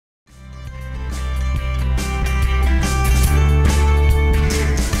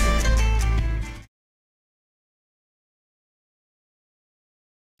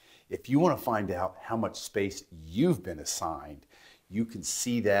If you want to find out how much space you've been assigned, you can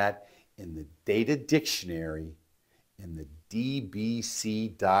see that in the data dictionary in the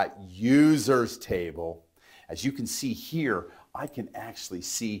dbc.users table. As you can see here, I can actually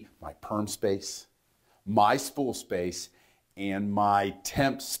see my perm space, my spool space, and my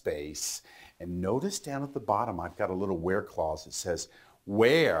temp space. And notice down at the bottom, I've got a little where clause that says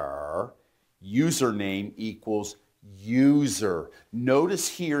where username equals user. Notice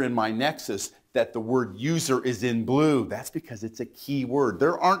here in my nexus that the word user is in blue. That's because it's a key word.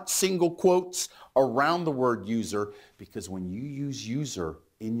 There aren't single quotes around the word user because when you use user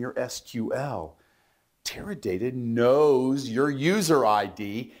in your SQL, Teradata knows your user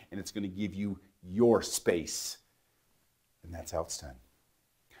ID and it's going to give you your space. And that's how it's done.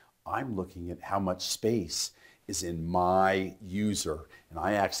 I'm looking at how much space is in my user. And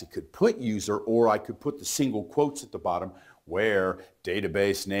I actually could put user, or I could put the single quotes at the bottom where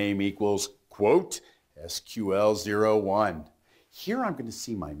database name equals quote SQL01. Here I'm going to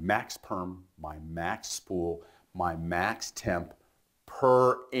see my max perm, my max spool, my max temp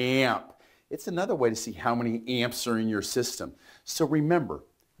per amp. It's another way to see how many amps are in your system. So remember,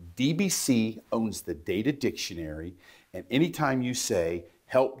 DBC owns the data dictionary, and anytime you say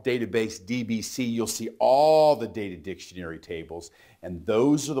help database DBC, you'll see all the data dictionary tables, and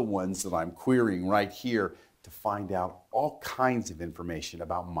those are the ones that I'm querying right here to find out all kinds of information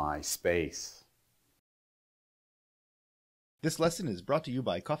about my space. This lesson is brought to you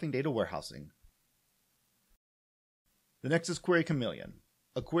by Coffing Data Warehousing. The next is Query Chameleon,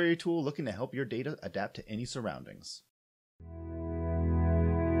 a query tool looking to help your data adapt to any surroundings.